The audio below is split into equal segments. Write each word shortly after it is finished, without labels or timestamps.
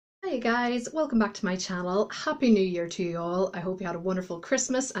Hi guys, welcome back to my channel. Happy New Year to you all. I hope you had a wonderful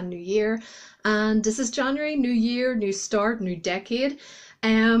Christmas and New Year. And this is January, new year, new start, new decade.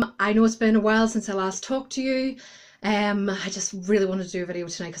 I know it's been a while since I last talked to you. I just really wanted to do a video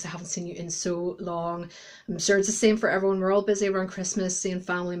tonight because I haven't seen you in so long. I'm sure it's the same for everyone. We're all busy around Christmas, seeing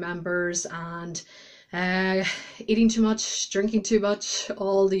family members and eating too much, drinking too much,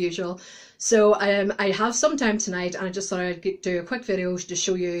 all the usual. So I have some time tonight and I just thought I'd do a quick video to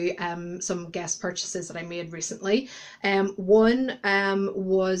show you some guest purchases that I made recently. One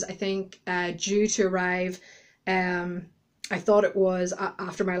was, I think, due to arrive. I thought it was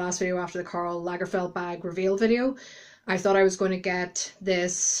after my last video, after the Karl Lagerfeld bag reveal video. I thought I was going to get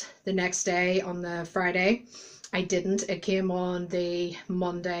this the next day on the Friday. I didn't. It came on the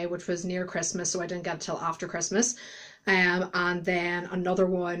Monday, which was near Christmas, so I didn't get it till after Christmas. And then another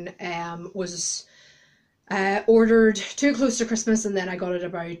one was ordered too close to Christmas, and then I got it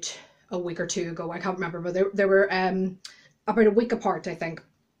about a week or two ago. I can't remember, but they were about a week apart, I think,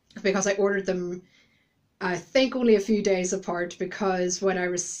 because I ordered them I think only a few days apart, because when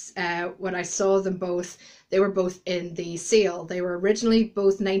I saw them both, they were both in the sale. They were originally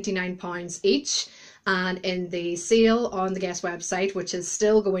both £99 each, and in the sale on the Guess website, which is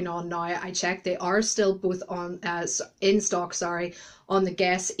still going on now, I checked, they are still both on in stock, sorry, on the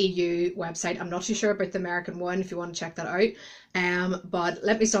Guess EU website. I'm not too sure about the American one, if you want to check that out. But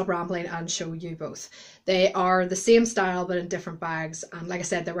let me stop rambling and show you both. They are the same style but in different bags, and like I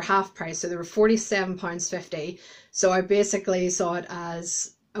said, they were half price, so they were £47.50. So I basically saw it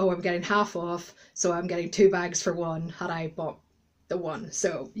as, oh, I'm getting half off, so I'm getting two bags for one had I bought the one.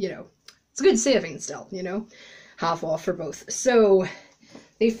 So, you know, it's a good saving still, you know, half off for both. So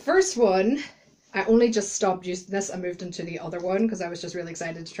the first one, I only just stopped using this. I moved into the other one because I was just really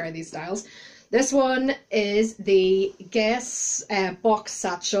excited to try these styles. This one is the Guess box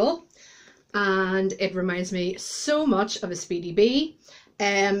satchel, and it reminds me so much of a Speedy Bee.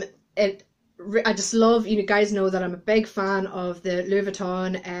 I just love, you guys know that I'm a big fan of the Louis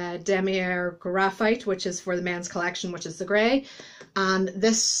Vuitton Demier Graphite, which is for the men's collection, which is the grey. And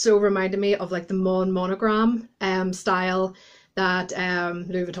this so reminded me of like the monogram style that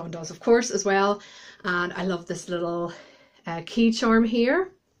Louis Vuitton does, of course, as well. And I love this little key charm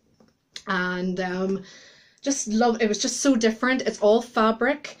here. And just love, it was just so different. It's all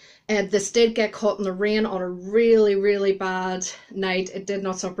fabric. This did get caught in the rain on a really, really bad night. It did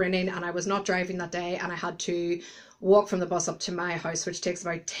not stop raining, and I was not driving that day, and I had to walk from the bus up to my house, which takes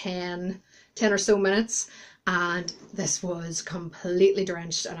about 10 or so minutes. And this was completely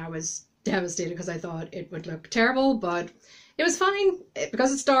drenched, and I was devastated because I thought it would look terrible, but it was fine.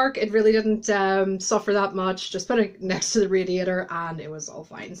 Because it's dark, it really didn't suffer that much. Just put it next to the radiator and it was all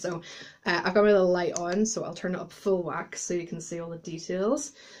fine. So I've got my little light on, so I'll turn it up full whack so you can see all the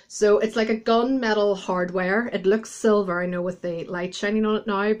details. So it's like a gunmetal hardware. It looks silver, I know, with the light shining on it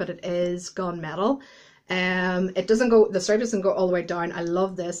now, but it is gunmetal. It doesn't go, the stripe doesn't go all the way down. I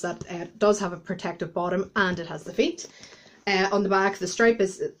love this, that it does have a protective bottom and it has the feet. On the back, the stripe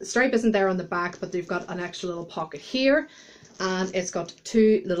isn't there on the back, but they've got an extra little pocket here. And it's got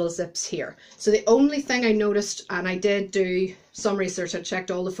two little zips here. So the only thing I noticed, and I did do some research, I checked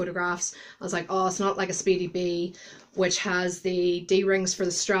all the photographs, I was like, oh, it's not like a Speedy Bee, which has the D-rings for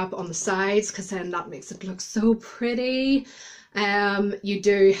the strap on the sides, because then that makes it look so pretty. You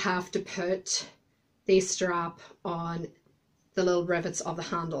do have to put the strap on the little rivets of the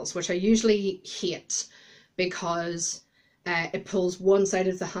handles, which I usually hate because it pulls one side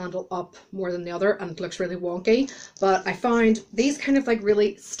of the handle up more than the other and it looks really wonky. But I found these kind of like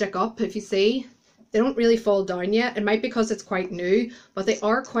really stick up. If you see, they don't really fall down yet. It might be because it's quite new, but they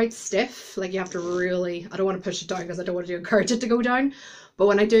are quite stiff. Like you have to really, I don't want to push it down because I don't want to encourage it to go down, but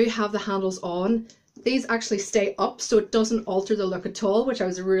when I do have the handles on, these actually stay up, so it doesn't alter the look at all, which I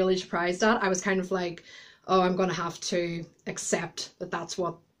was really surprised at. I was kind of like, oh, I'm going to have to accept that that's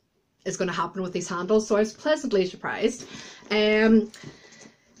what is going to happen with these handles. So I was pleasantly surprised. Let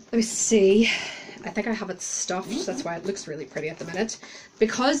me see, I think I have it stuffed, that's why it looks really pretty at the minute.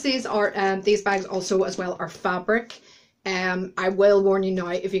 Because these are these bags also as well are fabric, I will warn you now,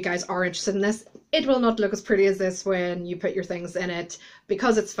 if you guys are interested in this, it will not look as pretty as this when you put your things in it,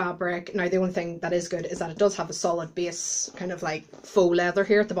 because it's fabric. Now the only thing that is good is that it does have a solid base, kind of like faux leather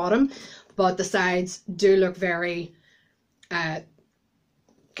here at the bottom, but the sides do look very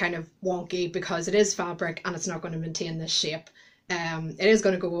kind of wonky because it is fabric and it's not going to maintain this shape. It is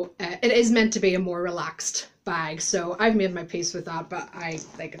going to go, it is meant to be a more relaxed bag, so I've made my peace with that. But I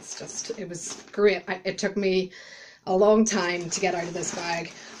think it's just, it was great. It took me a long time to get out of this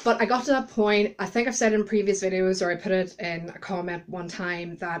bag. But I got to that point, I think I've said in previous videos, or I put it in a comment one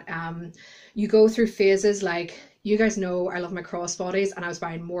time, that you go through phases. Like, you guys know I love my crossbodies, and I was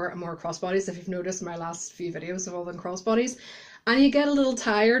buying more and more crossbodies. If you've noticed, my last few videos have all been crossbodies. And you get a little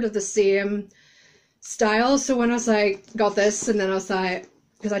tired of the same style. So when I was like, got this, and then I was like,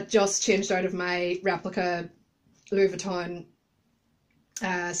 because I just changed out of my replica Louis Vuitton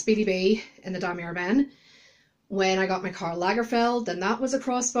Speedy B in the damier bin. When I got my Karl Lagerfeld, then that was a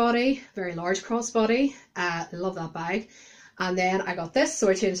crossbody, very large crossbody. Love that bag. And then I got this, so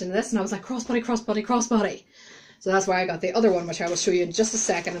I changed into this, and I was like, crossbody, crossbody, crossbody. So that's why I got the other one, which I will show you in just a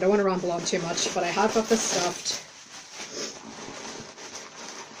second. I don't want to ramble on too much, but I have got this stuffed.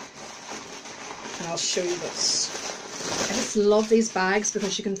 And I'll show you this. I just love these bags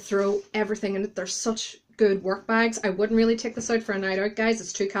because you can throw everything in it. They're such good work bags. I wouldn't really take this out for a night out, guys.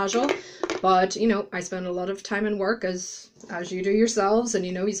 It's too casual. But, you know, I spend a lot of time in work, as you do yourselves, and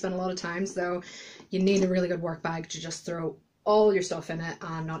you know you spend a lot of time, so you need a really good work bag to just throw all your stuff in it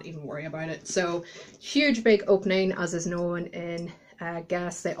and not even worry about it. So, huge big opening, as is known in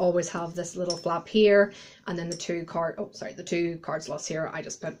Guess. They always have this little flap here, and then the two card slots here. I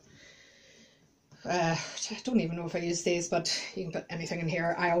just put, I don't even know if I use these, but you can put anything in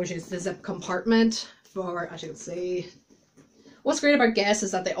here. I always use the zip compartment for, as you can see. What's great about Guess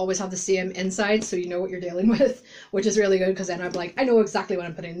is that they always have the same inside, so you know what you're dealing with, which is really good, because then I'm like, I know exactly what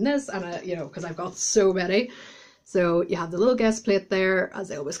I'm putting in this, and you know, because I've got so many. So you have the little Guess plate there, as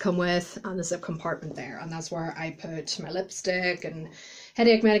they always come with, and the zip compartment there, and that's where I put my lipstick and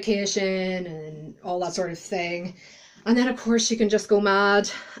headache medication and all that sort of thing. And then of course you can just go mad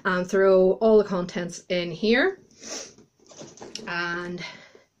and throw all the contents in here. And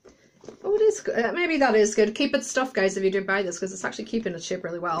oh, it is good. Maybe that is good. Keep it stuffed, guys, if you do buy this, because it's actually keeping its shape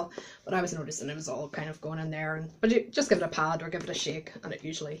really well. But I was noticing it was all kind of going in there. But you just give it a pad or give it a shake, and it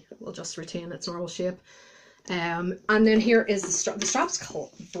usually will just retain its normal shape. And then here is the strap. The strap's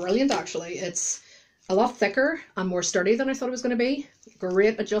brilliant, actually. It's a lot thicker and more sturdy than I thought it was going to be.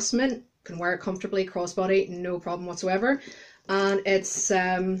 Great adjustment. Can wear it comfortably, crossbody, no problem whatsoever. And it's,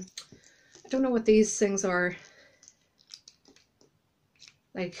 I don't know what these things are.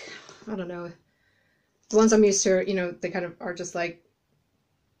 Like, I don't know. The ones I'm used to, you know, they kind of are just like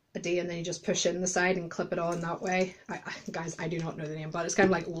a D, and then you just push it in the side and clip it on that way. Guys, I do not know the name, but it's kind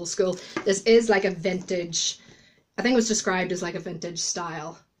of like old school. This is like a vintage, I think it was described as like a vintage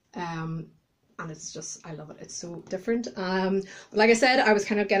style. And it's just, I love it. It's so different. Like I said, I was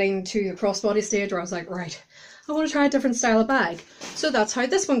kind of getting to the crossbody stage where I was like, right, I want to try a different style of bag. So that's how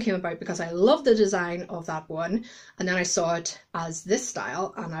this one came about, because I love the design of that one. And then I saw it as this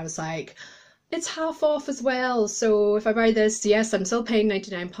style, and I was like, it's half off as well. So if I buy this, yes, I'm still paying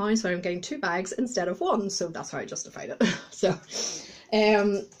 £99, but I'm getting 2 bags instead of 1. So that's how I justified it. So,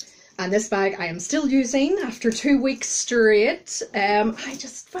 and this bag I am still using after 2 weeks straight. I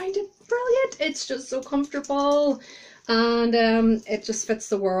just find it brilliant. It's just so comfortable, and it just fits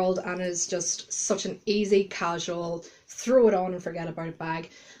the world, and is just such an easy, casual, throw it on and forget about it bag.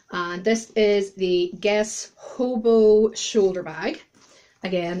 And this is the Guess Hobo shoulder bag,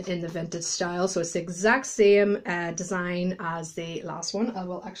 again in the vintage style. So it's the exact same design as the last one. I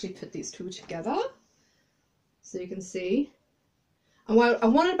will actually put these two together so you can see. And what I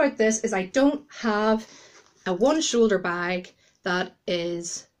wanted about this is I don't have a one shoulder bag that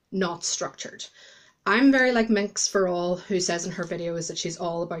is not structured. I'm very like Minx for All, who says in her videos that she's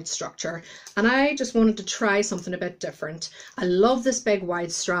all about structure, and I just wanted to try something a bit different. I love this big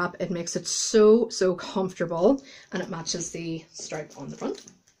wide strap. It makes it so comfortable, and it matches the stripe on the front.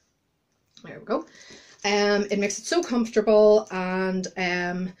 There we go. It makes it so comfortable, and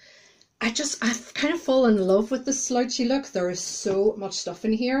I've kind of fallen in love with the slouchy look. There is so much stuff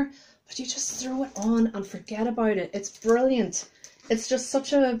in here, but you just throw it on and forget about it. It's brilliant. It's just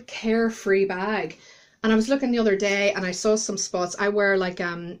such a carefree bag. And I was looking the other day and I saw some spots. I wear like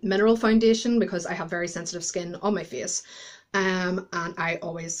mineral foundation because I have very sensitive skin on my face. And I'm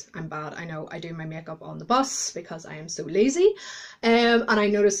bad. I know I do my makeup on the bus because I am so lazy. And I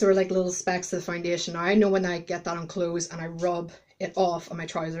noticed there were like little specks of the foundation. Now I know when I get that on clothes and I rub it off on my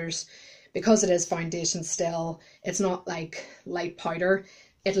trousers, because it is foundation still, it's not like light powder,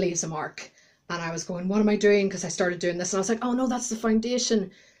 it leaves a mark. And I was going, what am I doing? Because I started doing this and I was like, oh no, that's the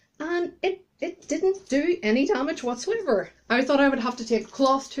foundation. And it didn't do any damage whatsoever. I thought I would have to take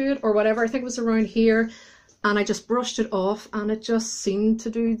cloth to it or whatever. I think it was around here. And I just brushed it off and it just seemed to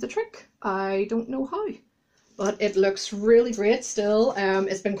do the trick. I don't know how. But it looks really great still.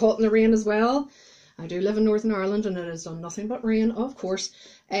 It's been caught in the rain as well. I do live in Northern Ireland and it has done nothing but rain, of course.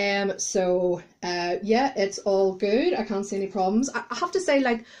 So yeah, it's all good. I can't see any problems. I have to say,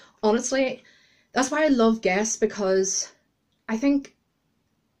 like, honestly, that's why I love Guess, because I think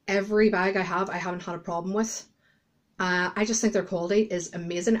every bag I haven't had a problem with. I just think their quality is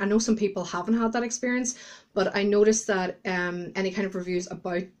amazing. I know some people haven't had that experience, but I noticed that any kind of reviews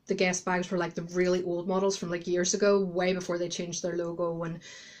about the Guess bags were like the really old models from like years ago, way before they changed their logo,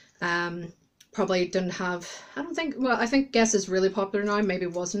 and probably didn't have, I don't think, well, I think Guess is really popular now, maybe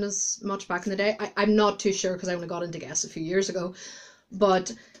wasn't as much back in the day. I'm not too sure because I only got into Guess a few years ago,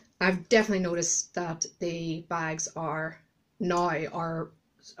 but I've definitely noticed that the bags are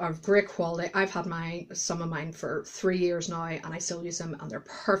of great quality. I've had some of mine for 3 years now and I still use them and they're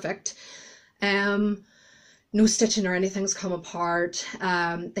perfect. No stitching or anything's come apart.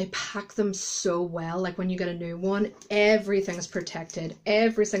 They pack them so well. Like when you get a new one, everything's protected,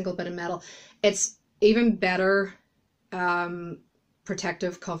 every single bit of metal. It's even better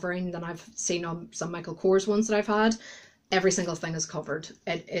protective covering than I've seen on some Michael Kors ones that I've had. Every single thing is covered.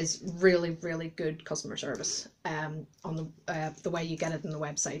 It is really, really good customer service on the way you get it in the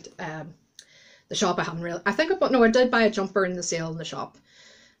website. The shop I haven't really, I did buy a jumper in the sale in the shop,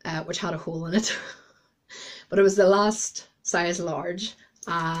 which had a hole in it. But it was the last size large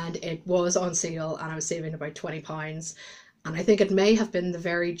and it was on sale and I was saving about £20. And I think it may have been the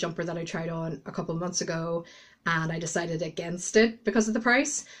very jumper that I tried on a couple of months ago and I decided against it because of the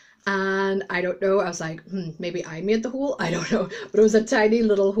price. And I don't know, I was like, maybe I made the hole, I don't know, but it was a tiny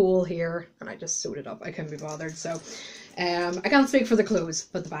little hole here and I just sewed it up. I couldn't be bothered. So I can't speak for the clothes,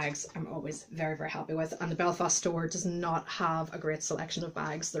 but the bags I'm always very, very happy with. And the Belfast store does not have a great selection of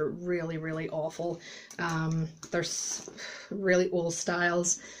bags. They're really, really awful. There's really old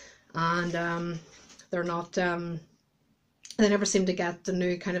styles and they're not, they never seem to get the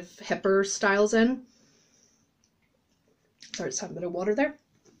new kind of hipper styles in. Sorry, just had a bit of water there.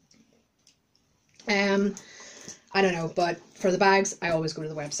 I don't know, but for the bags I always go to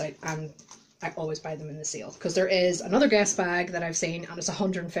the website and I always buy them in the sale, because there is another Guess bag that I've seen and it's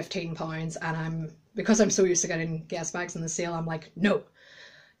 £115 and because I'm so used to getting Guess bags in the sale, I'm like, no,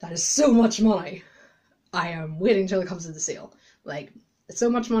 that is so much money. I am waiting till it comes to the sale. Like, it's so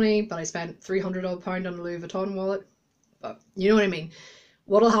much money, but I spent £300 odd on a Louis Vuitton wallet, but you know what I mean.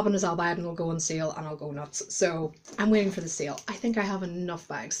 What'll happen is I'll buy it and it'll go on sale and I'll go nuts. So I'm waiting for the sale. I think I have enough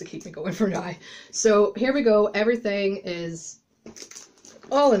bags to keep me going for now. So here we go. Everything is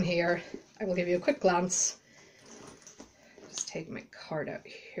all in here. I will give you a quick glance. Just take my card out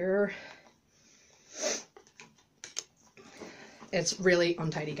here. It's really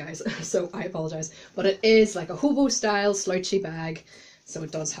untidy, guys, so I apologize. But it is like a hobo style slouchy bag. So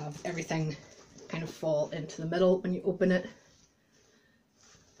it does have everything kind of fall into the middle when you open it.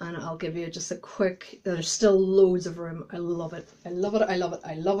 And I'll give you just a quick, there's still loads of room. I love it. I love it. I love it.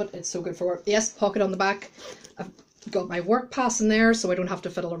 I love it. It's so good for work. Yes, pocket on the back. I've got my work pass in there so I don't have to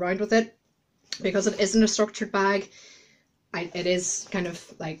fiddle around with it. Because it isn't a structured bag, it is kind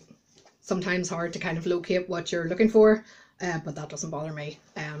of like sometimes hard to kind of locate what you're looking for, but that doesn't bother me.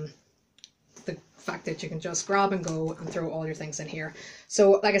 The fact that you can just grab and go and throw all your things in here.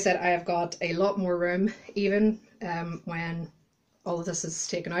 So like I said, I have got a lot more room even when all of this is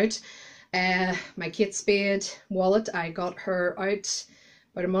taken out. My Kate Spade wallet, I got her out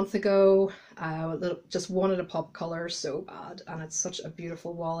about a month ago. Just wanted a pop colour so bad, and it's such a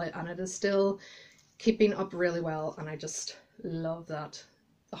beautiful wallet and it is still keeping up really well and I just love that.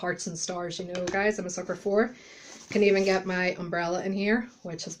 The hearts and stars, you know, guys, I'm a sucker for. Can even get my umbrella in here,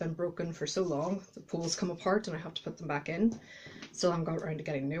 which has been broken for so long. The poles come apart and I have to put them back in. Still haven't got around to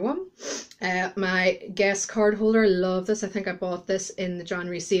getting a new one. My Guess card holder, love this. I think I bought this in the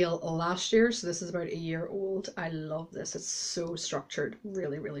January sale last year, so this is about a year old. I love this. It's so structured,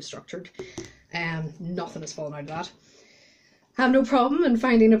 really, really structured. Nothing has fallen out of that. Have no problem in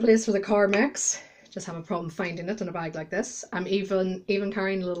finding a place for the Carmex. Just have a problem finding it in a bag like this. I'm even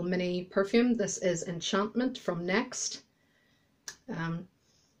carrying a little mini perfume. This is Enchantment from Next.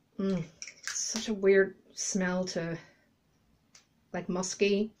 Such a weird smell to, like,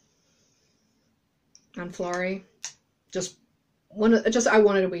 musky and flowery. I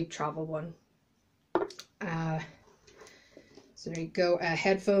wanted a wee travel one. So there you go.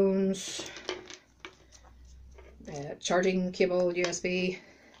 Headphones, charging cable, USB,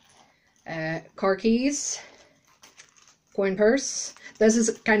 car keys, coin purse. This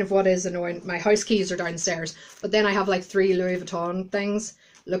is kind of what is annoying. My house keys are downstairs, but then I have like 3 Louis Vuitton things.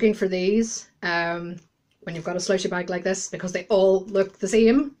 Looking for these when you've got a slouchy bag like this, because they all look the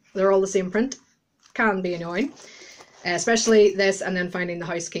same. They're all the same print. Can be annoying. especially this, and then finding the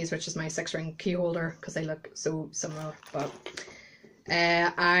house keys, which is my 6-ring key holder, because they look so similar. But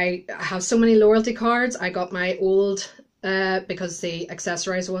I have so many loyalty cards. I got my old, because the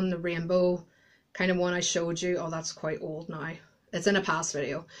accessorized one, the rainbow kind of one I showed you, oh, that's quite old now. It's in a past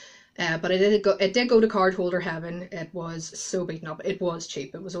video. But it did go to card holder heaven. It was so beaten up. It was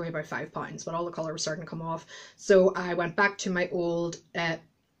cheap. It was only about £5, but all the colour was starting to come off. So I went back to my old, I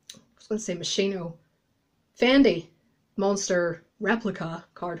was going to say Machino, Fendi Monster replica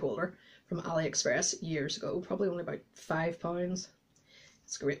card holder from AliExpress years ago. Probably only about £5.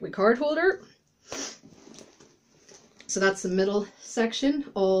 It's a great wee card holder. So that's the middle section,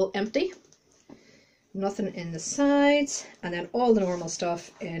 all empty. Nothing in the sides, and then all the normal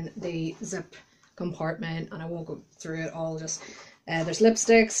stuff in the zip compartment, and I won't go through it all. Just there's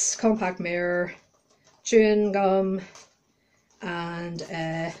lipsticks, compact mirror, chewing gum, and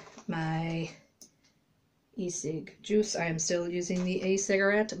my e-cig juice. I am still using the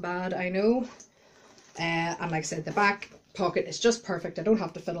e-cigarette, bad I know. And like I said, the back pocket is just perfect. I don't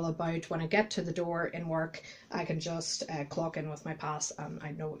have to fiddle about. When I get to the door in work, I can just clock in with my pass and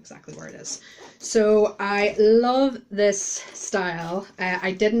I know exactly where it is. So I love this style.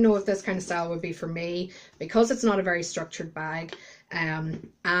 I didn't know if this kind of style would be for me because it's not a very structured bag, and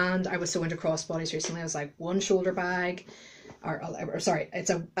I was so into crossbodies recently. I was like, one shoulder bag, or sorry,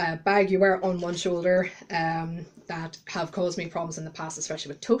 it's a bag you wear on one shoulder, that have caused me problems in the past, especially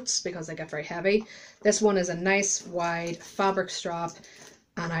with totes, because they get very heavy. This one is a nice wide fabric strap,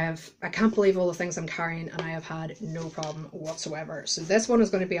 and I can't believe all the things I'm carrying, and I have had no problem whatsoever. So this one is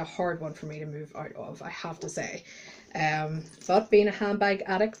going to be a hard one for me to move out of, I have to say. But being a handbag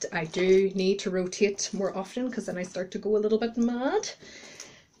addict, I do need to rotate more often, because then I start to go a little bit mad.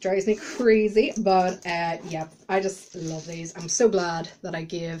 Drives me crazy, but yeah, I just love these. I'm so glad that I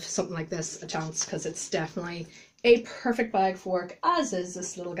gave something like this a chance, because it's definitely a perfect bag for work, as is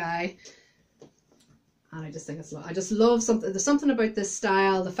this little guy. And I just think it's, I just love something, there's something about this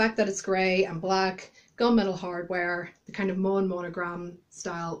style, the fact that it's grey and black, gunmetal hardware, the kind of monogram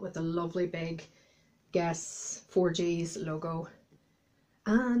style with the lovely big Guess 4G's logo,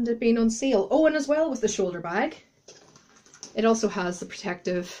 and it being on sale. Oh, and as well with the shoulder bag, it also has the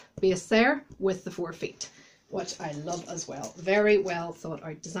protective base there with the 4 feet, which I love as well. Very well thought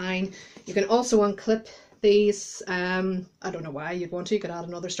out design. You can also unclip these. I don't know why you'd want to. You could add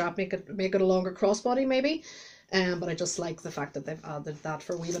another strap, make it a longer crossbody maybe. But I just like the fact that they've added that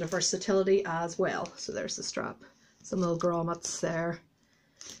for a wee bit of versatility as well. So there's the strap. Some little grommets there.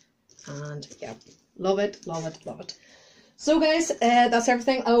 And yeah, love it, love it, love it. So guys, that's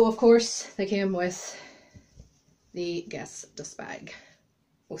everything. Oh, of course, they came with the Guess dust bag,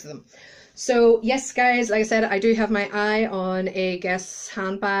 both of them. So yes guys, like I said, I do have my eye on a Guess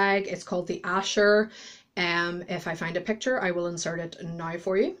handbag. It's called the Asher. If I find a picture, I will insert it now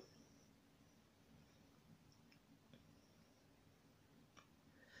for you.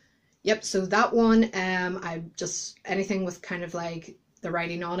 Yep, so that one, I just, anything with kind of like the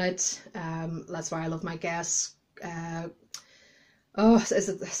writing on it, that's why I love my Guess. Oh, is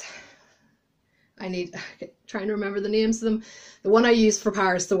it this? Trying to remember the names of them. The one I used for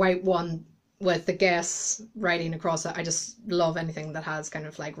Paris, the white one with the Guess writing across it. I just love anything that has kind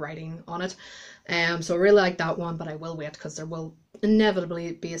of like writing on it. So I really like that one, but I will wait because there will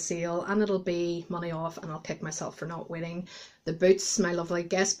inevitably be a sale and it'll be money off and I'll kick myself for not waiting. The boots, my lovely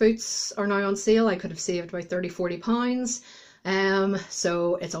Guess boots, are now on sale. I could have saved about £30–40.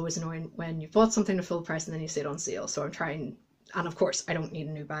 So it's always annoying when you've bought something at full price and then you see it on sale. So I'm trying. And of course, I don't need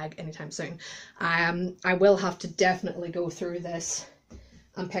a new bag anytime soon. I will have to definitely go through this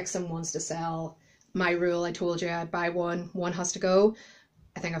and pick some ones to sell. My rule, I told you I'd buy one has to go.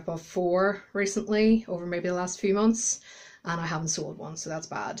 I think I've bought 4 recently over maybe the last few months, and I haven't sold one, so that's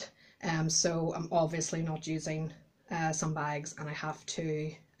bad. So I'm obviously not using some bags, and I have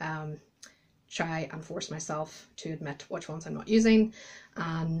to try and force myself to admit which ones I'm not using.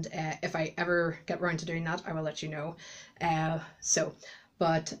 And if I ever get around to doing that, I will let you know.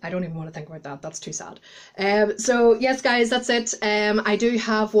 But I don't even want to think about that. That's too sad. So yes, guys, that's it. I do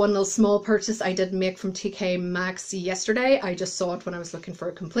have one little small purchase I did make from TK Maxx yesterday. I just saw it when I was looking for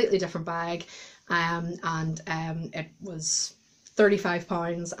a completely different bag, and it was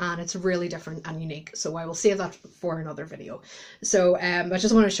 £35 and it's really different and unique, so I will save that for another video. So I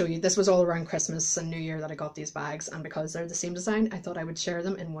just want to show you, this was all around Christmas and New Year that I got these bags, and because they're the same design, I thought I would share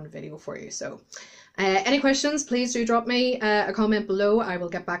them in one video for you. So any questions, please do drop me a comment below. I will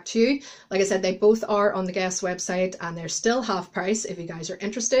get back to you. Like I said, they both are on the Guess website and they're still half price if you guys are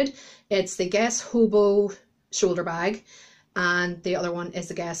interested. It's the Guess Hobo shoulder bag and the other one is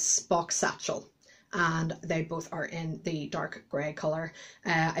the Guess box satchel. and they both are in the dark grey colour.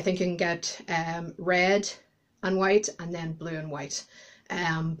 I think you can get red and white and then blue and white.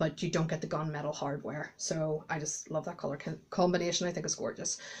 But you don't get the gunmetal hardware. So I just love that color combination. I think it's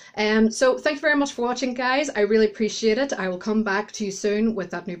gorgeous. So thank you very much for watching, guys. I really appreciate it. I will come back to you soon with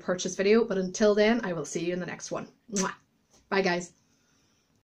that new purchase video, but until then, I will see you in the next one. Mwah. Bye, guys.